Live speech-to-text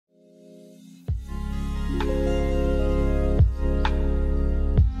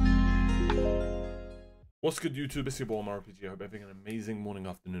What's good, YouTube? It's your boy OmarioRpg. I hope you're having an amazing morning,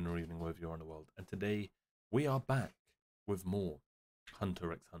 afternoon, or evening wherever you are in the world. And today we are back with more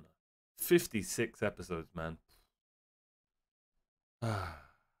Hunter x Hunter. 56 episodes, man.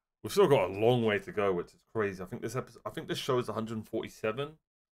 We've still got a long way to go, which is crazy. I think this show is 147,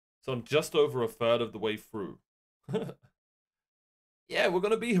 so I'm just over a third of the way through. Yeah, we're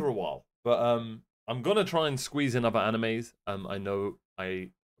gonna be here a while, but I'm gonna try and squeeze in other animes. I know I've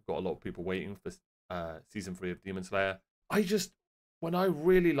got a lot of people waiting for season 3 of Demon Slayer. When I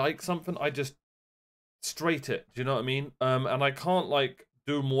really like something, I just straight it. Do you know what I mean? And I can't like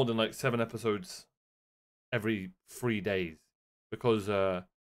do more than like 7 episodes every 3 days because I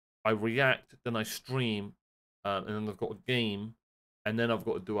react, then I stream, and then I've got a game, and then I've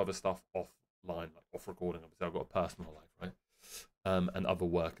got to do other stuff offline, like off recording. Obviously, I've got a personal life, right? And other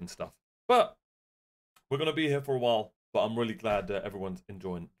work and stuff. But we're gonna be here for a while. But I'm really glad that everyone's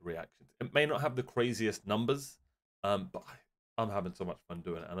enjoying the reactions. It may not have the craziest numbers, but I'm having so much fun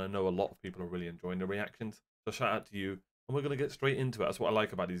doing it. And I know a lot of people are really enjoying the reactions. So shout out to you. And we're going to get straight into it. That's what I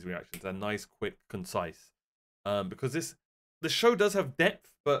like about these reactions. They're nice, quick, concise. Because the show does have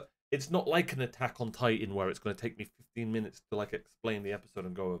depth, but it's not like an Attack on Titan where it's going to take me 15 minutes to like explain the episode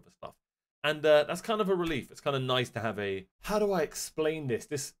and go over stuff. And that's kind of a relief. It's kind of nice to have a... How do I explain this?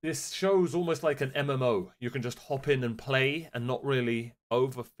 This show's almost like an MMO. You can just hop in and play and not really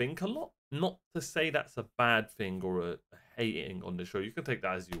overthink a lot. Not to say that's a bad thing or a hating on the show. You can take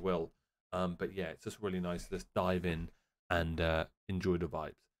that as you will. But yeah, it's just really nice to just dive in and enjoy the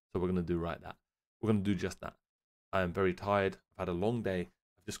vibes. So we're going to do that. We're going to do just that. I am very tired. I've had a long day.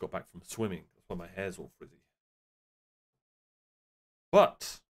 I've just got back from swimming. That's why my hair's all frizzy.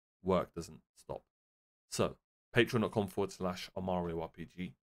 But... work doesn't stop. So,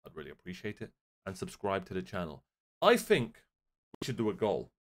 patreon.com/OmarioRpg. I'd really appreciate it. And subscribe to the channel. I think we should do a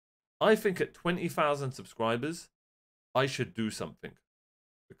goal. I think at 20,000 subscribers, I should do something.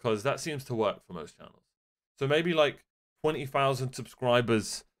 Because that seems to work for most channels. So maybe like 20,000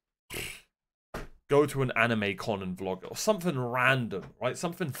 subscribers, go to an anime con and vlog it. Or something random, right?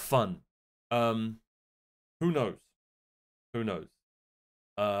 Something fun. Who knows? Who knows?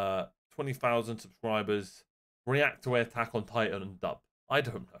 20,000 subscribers, react to Attack on Titan and dub. I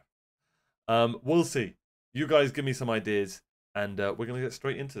don't know. We'll see. You guys give me some ideas, and we're going to get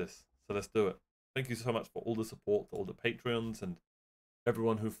straight into this. So let's do it. Thank you so much for all the support, to all the Patreons, and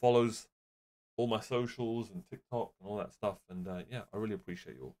everyone who follows all my socials and TikTok and all that stuff. And yeah, I really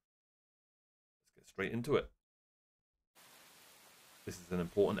appreciate you all. Let's get straight into it. This is an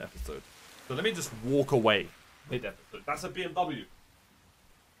important episode. So let me just walk away mid-episode. That's a BMW.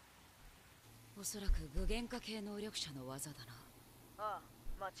 おそらく具現化系能力者の技だな。ああ、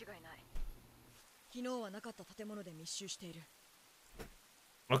間違いない。昨日はなかった建物で密集している。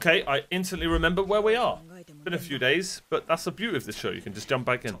Okay, I instantly remember where we are. Been a few days, but that's the beauty of this show. You can just jump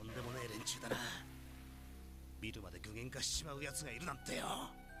back in.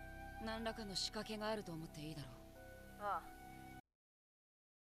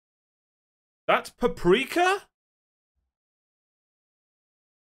 That's Paprika?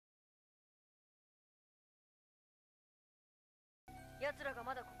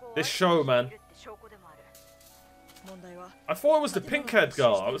 This show, man. I thought it was the pink-haired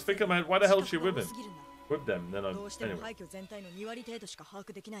girl. I was thinking, man, why the hell is she with him? With them, then I'm... Anyway.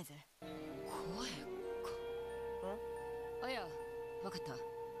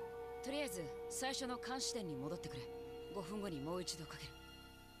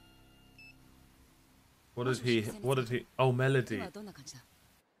 What did he... Oh, Melody.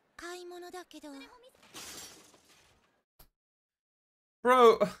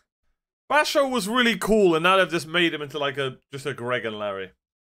 Bro, Basho was really cool, and now they've just made him into like just a Greg and Larry.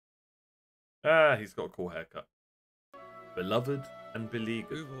 Ah, he's got a cool haircut. Beloved and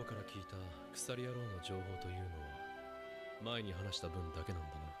beleaguered.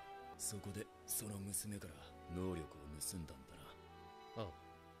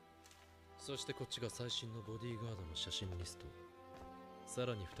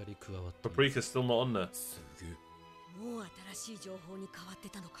 Paprika's still not on there. もう新しい情報に変わって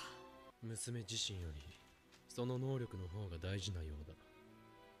たのか。娘自身よりその能力の方が大事なようだ。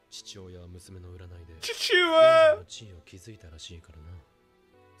父親は娘の占いで父親の地位を築いたらしいからな。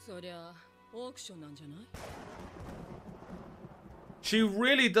そりゃオークションなんじゃない？ She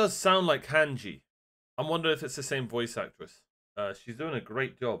really does sound like Hanji. I'm wondering if it's the same voice actress. She's doing a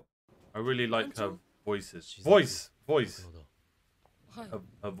great job. I really like her voices. Voice. Her voice.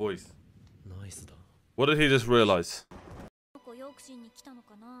 Nice. What did he just realize?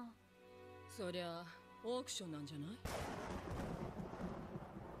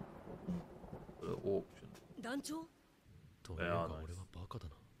 for the auction. 団長というか They are 俺 nice. はバカだ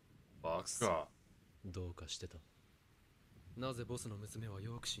な。 Baka. どうかしてた。なぜボスの娘は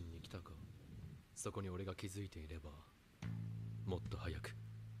ヨークシンに来たか。そこに俺が気づいていれば、もっと早く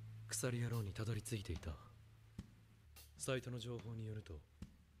鎖野郎にたどり着いていた。サイトの情報によると、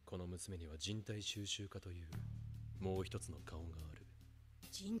この娘には人体収集家というもう一つの顔がある。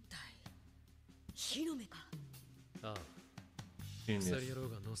人体火の目か。ああ。鎖野郎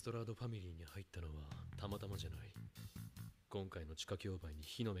がノストラードファミリーに入ったのはたまたまじゃない。今回の地下競売に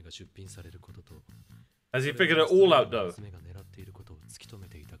火の目が出品されることと、Has he figured it all out though? 娘が狙っていることを突き止め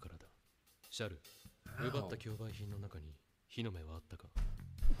ていたからだ。シャル、奪った競売品の中に火の目はあったか？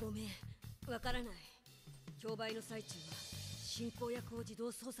ごめん、わからない。競売の最中は進行役を自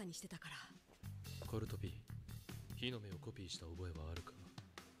動操作にしてたから。コルトピー、火の目をコピーした覚えはあるか？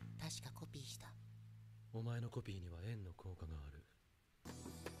確かコピーした。お前のコピーには円の効果がある。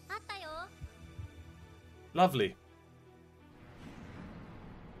あったよ。 Lovely.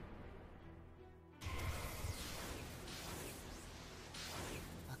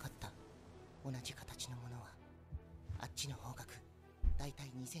 わかった。同じ形のものはあっちの方角、だいた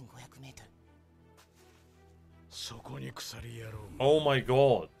い2500メートル。そこに鎖野郎。 Oh my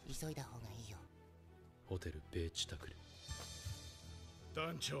god. 急いだ方がいいよ。ホテルベーチタクル。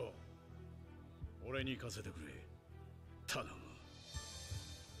団長、俺に行かせてくれ。頼む。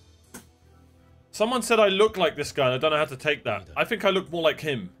 Someone said I look like this guy and I don't know how to take that. I think I look more like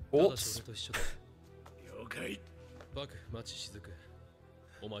him. Thoughts? 了解。バク、マチ、シズク。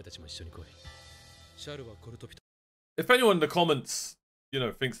お前たちも一緒に来い。シャルはコルトピと。 If anyone in the comments, you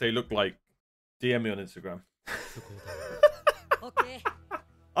know, thinks they look like, DM me on Instagram.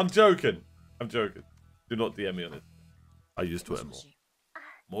 I'm joking. I'm joking. Do not DM me on it. I use Twitter more.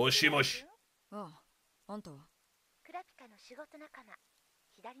 Moshi moshi. ああ、あんたはクラピカの仕事仲間。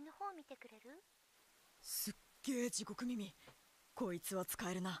左の方見てくれる？すっげえ地獄耳。こいつは使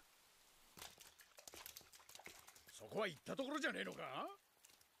えるな。そこは行ったところじゃねえのか？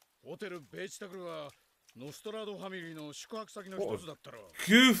ホテルベーチタクルはノストラードファミリーの宿泊先の一つだったろ。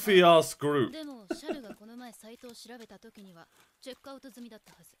 Goofy ass group. でもシャルがこの前サイトを調べた時にはチェックアウト済みだっ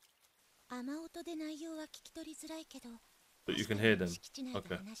たはず。雨音で内容は聞き取りづらいけど、 But you can hear them. 敷地内で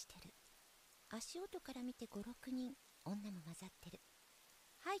Okay. 話してる。足音から見て5、6人、女も混ざってる。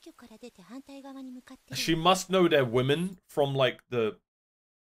廃墟から出て反対側に向かってる。 She must know they're women from like the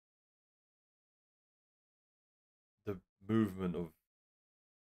movement of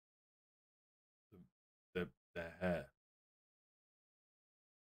their hair.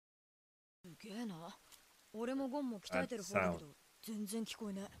 すげえな。俺もゴンも鍛えてる方だけど全然聞こ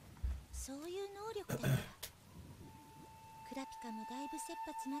えねえ。そういう能力だから。クラピカもだいぶ切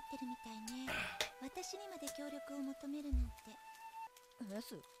羽詰まってるみたいね。私にまで協力を求めるなんて。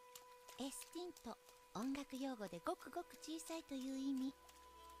S？ エスティント、音楽用語でごくごく小さいという意味。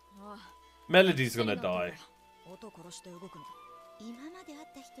ああ。 Melody's gonna die. 音殺して動くの。今まで会っ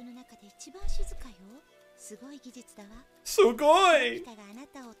た人の中で一番静かよ。すごい技術だわ。すごい。クラピカがあな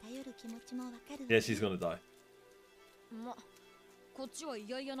たを頼る気持ちもわかるわ。 Yeah, she's gonna die. ま、こっちは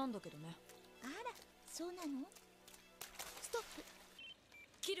嫌々なんだけどね。あら、そうなの？ストップ。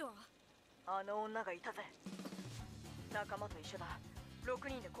キルは？あの女がいたぜ。仲間と一緒だ。6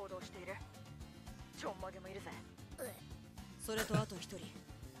人で行動している。ちょんまげもいるぜ。それとあと1人。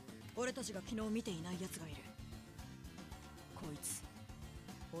俺たちが昨日見ていない奴がいる。こいつ、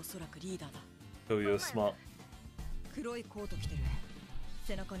おそらくリーダーだ。So you're smart. 黒いコート着てる。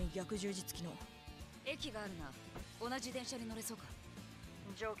背中に逆十字付きの。駅があるな。同じ電車に乗れそうか？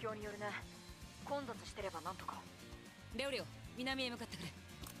状況によるね。混雑してればなんとか。レオレオ、南へ向かってくれ。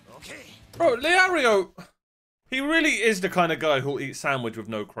Bro, Leario, he really is the kind of guy who'll eat sandwich with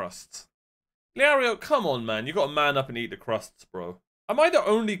no crusts. Leario, come on, man. You gotta man up and eat the crusts, bro. Am I the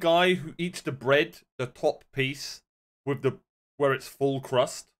only guy who eats the bread, the top piece, with the where it's full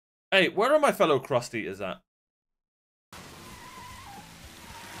crust? Hey, where are my fellow crust eaters at?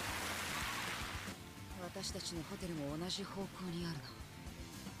 私たちのホテルも同じ方向にある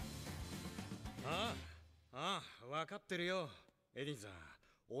な。ああ、分かってるよ。エディンさん、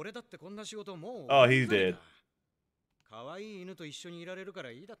俺だってこんな仕事もう。Oh, he's dead. 可愛い犬と一緒にいられるか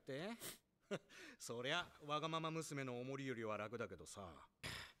らいいだって。そりゃわがまま娘のおもりよりは楽だけどさ。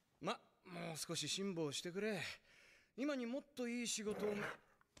もう少し辛抱してくれ。今にもっといい仕事を。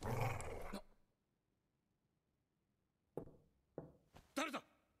誰だ？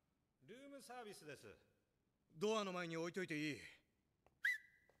ルームサービスです。ドアの前に置いといていい。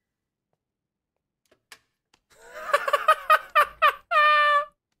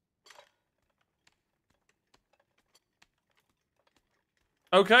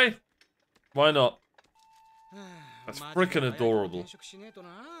Okay. Why not? That's freaking adorable.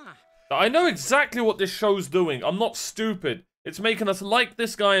 I know exactly what this show's doing. I'm not stupid. It's making us like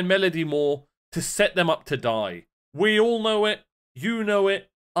this guy and Melody more to set them up to die. We all know it. You know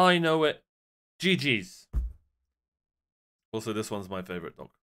it. I know it. GG's. Also, this one's my favorite dog.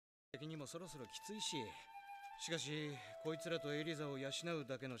 しかしこいつらとエリザを養う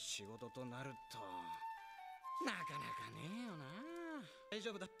だけの仕事となるとなかなかねえよな。大丈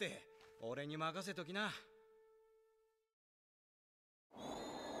夫だって俺に任せときな。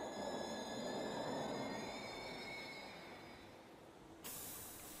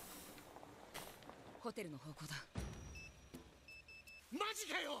ホテルの方向だ。マジ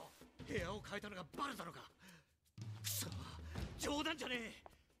かよ。部屋を変えたのがバレたのか。くそ、冗談じゃねえ。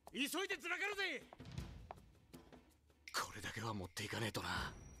急いでずらかるぜ。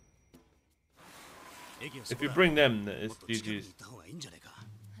 If you bring them, it's GG's.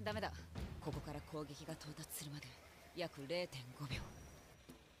 ダメだ。ここから攻撃が到達するまで約 0.5 秒。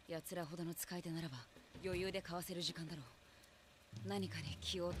奴らほどの使い手ならば余裕でかわせる時間だろう。何かに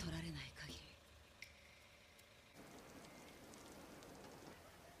気を取られない限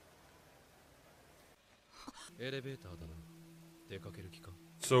り。エレベーターだな。出かける気か。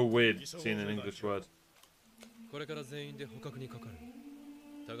 So weird seeing an English word.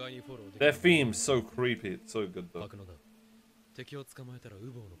 Their theme's so creepy, it's so good though. 敵を捕まえたら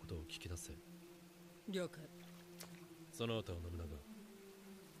ウボウのことを聞き出せ。了解。その後は信長。好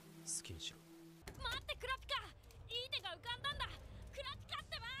きにしろ。待ってクラピカ。いい手が浮かんだんだ。クラピカっ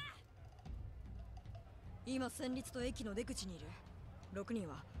てば。今戦慄と駅の出口にいる。6人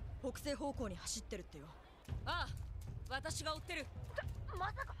は北西方向に走ってるってよ。ああ、私が追ってる。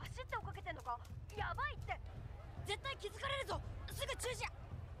まさか走って追っかけてんのか。やばいって。絶対気づかれるぞ。すぐ中止。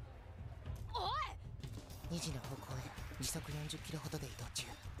おい。2時の方向へ時速40キロほどで移動中。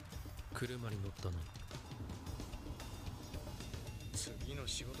車に乗ったな。次の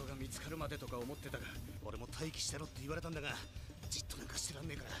仕事が見つかるまでとか思ってたが、俺も待機してろって言われたんだが、じっとなんかしてらん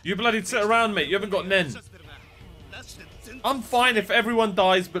ねえから。You bloody sit around, mate. You haven't got Nen. I'm fine if everyone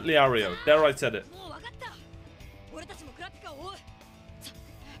dies but Liario. There, I said it. もう分かった。俺たちもクラピカを追う。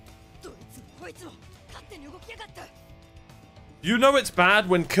どいつもこいつも勝手に動きやがった。 You know it's bad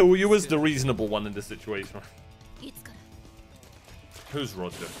when Kiryu is the reasonable one in this situation. Who's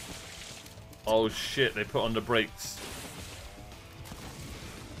Roger? Oh shit, they put on the brakes.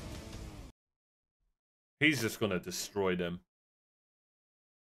 He's just gonna destroy them. "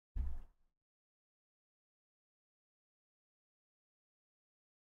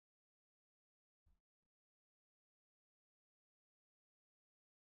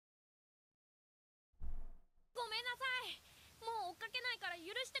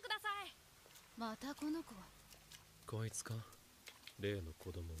こいつか?例の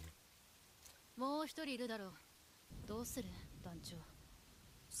子供。もう一人いるだろう。どうする団長。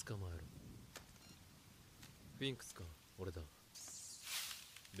捕まえろ。フィンクスか、俺だ。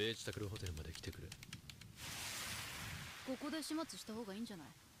ベーチタクルホテルまで来てくれ。ここで始末した方がいいんじゃな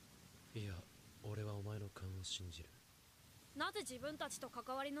い？いや、俺はお前の勘を信じる。なぜ自分たちと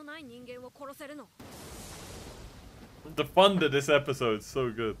関わりのない人間を殺せるの？ The fun to this episode is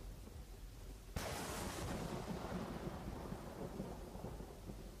so good.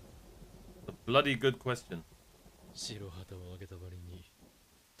 A bloody good question. 白旗を上げた割に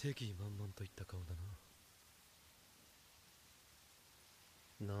敵意満々といった顔だな。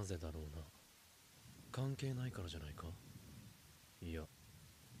なぜだろうな。関係ないからじゃないか。いや、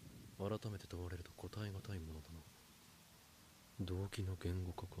改めて問われると答えがたいものだな。動機の言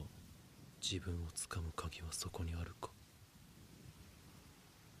語化か。自分をつかむ鍵はそこにあるか。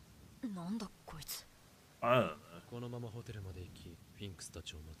なんだこいつ。このままホテルまで行き、フィンクスた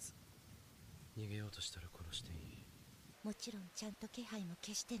ちを待つ。逃げようとしたら殺していい。もちろんちゃんと気配も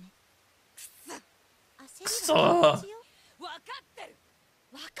消してね。くそー。分かってる。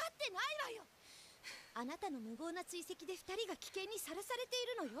分かってないわよ。あなたの無謀な追跡で2人が危険にさらされてい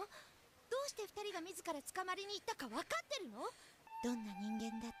るのよ。どうして2人が自ら捕まりに行ったか分かってるの？どんな人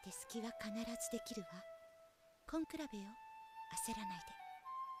間だって隙は必ずできるわ。コンクラベよ、焦らないで。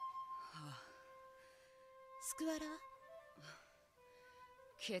はあ、スクワラは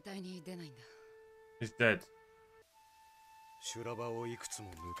携帯に出ないんだ。He's dead. 修羅場をいくつも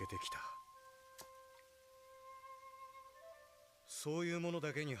抜けてきた。そういうもの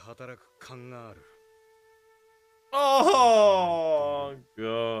だけに働く勘がある。Oh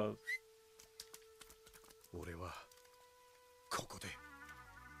God. 俺はここで。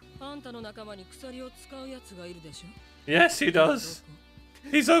あんたの仲間に鎖を使うやつがいるでしょ？ Yes, he does.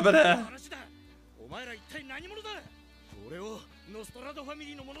 He's over there. お前ら一体何者だ？俺をノストラドファミ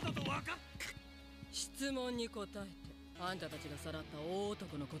リーのものだと分かっ。質問に答えて、あんたたちがさらった大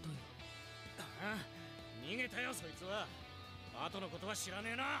男のことよ。ああ、逃げたよそいつは。後のことは知ら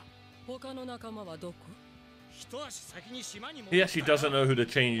ねえな。他の仲間はどこ？一足先に島に戻った。He actually doesn't know who the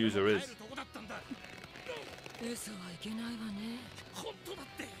chain user is. 嘘はいけないわね。本当だっ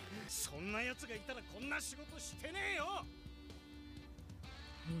て。そんな奴がいたらこんな仕事してねえよ。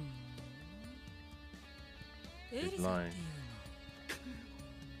エリザっていうの。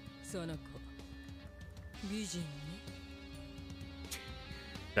その子、美人ね。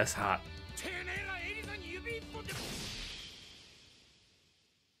That's hot. てめえらエリザに指一本で。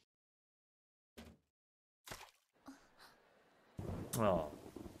Oh.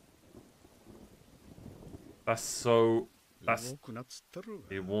 That's so. That's.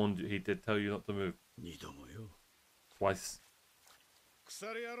 He warned you. He did tell you not to move. Twice.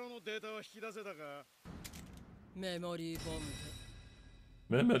 腐り野郎のデータは引き出せたか。メモリーボムで。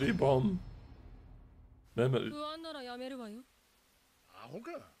Memory bomb. Memory. 不安ならやめるわよ。アホ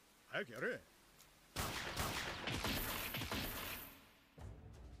か。早くやれ。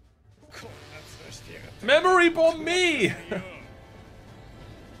こんな面してやがって。Memory bomb me.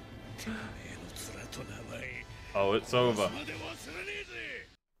 Oh, it's over.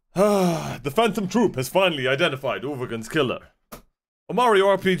 The Phantom Troop has finally identified Ulvegan's killer.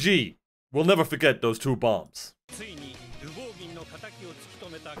 OmarioRpg will never forget those 2 bombs.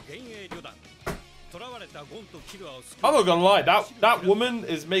 I'm not gonna lie, that woman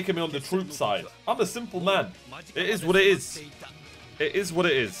is making me on the troop side. I'm a simple man. It is what it is. It is what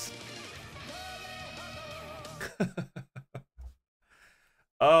it is.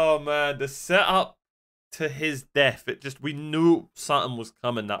 Oh man, the setup to his death, we knew something was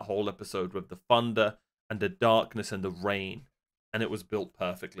coming that whole episode with the thunder and the darkness and the rain, and it was built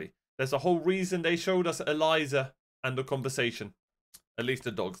perfectly. There's a whole reason they showed us Eliza and the conversation. At least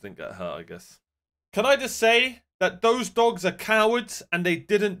the dogs didn't get hurt, I guess. Can I just say that those dogs are cowards and they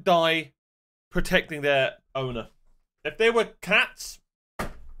didn't die protecting their owner. If they were cats,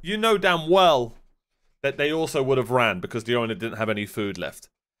 you know damn well that they also would have ran because the owner didn't have any food left.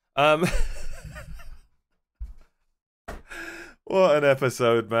 What an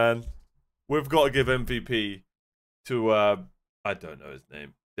episode, man. We've got to give MVP to, I don't know his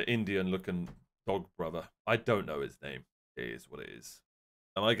name. The Indian-looking dog brother. I don't know his name. It is what it is.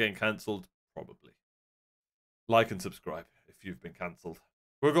 Am I getting cancelled? Probably. Like and subscribe if you've been cancelled.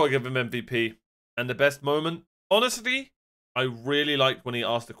 We've got to give him MVP. And the best moment? Honestly, I really liked when he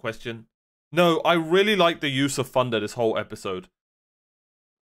asked a question. No, I really liked the use of thunder this whole episode.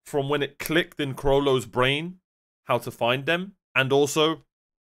 From when it clicked in Crollo's brain how to find them, and also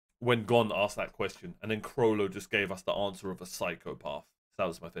when Gon asked that question, and then Crollo just gave us the answer of a psychopath. That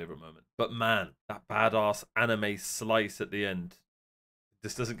was my favorite moment. But man, that badass anime slice at the end.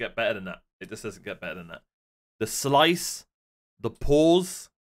 This doesn't get better than that. It just doesn't get better than that. The slice, the pause,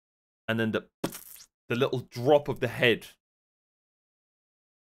 and then the little drop of the head.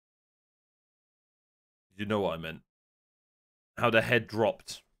 You know what I meant. How the head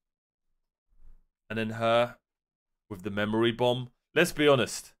dropped. And then her with the memory bomb. Let's be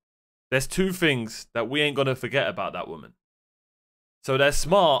honest. There's two things that we ain't gonna forget about that woman. So they're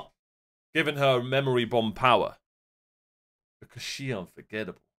smart, giving her memory bomb power. Because she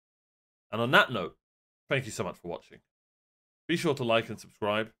unforgettable. And on that note, thank you so much for watching. Be sure to like and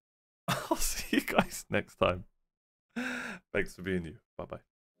subscribe. I'll see you guys next time. Thanks for being you. Bye-bye.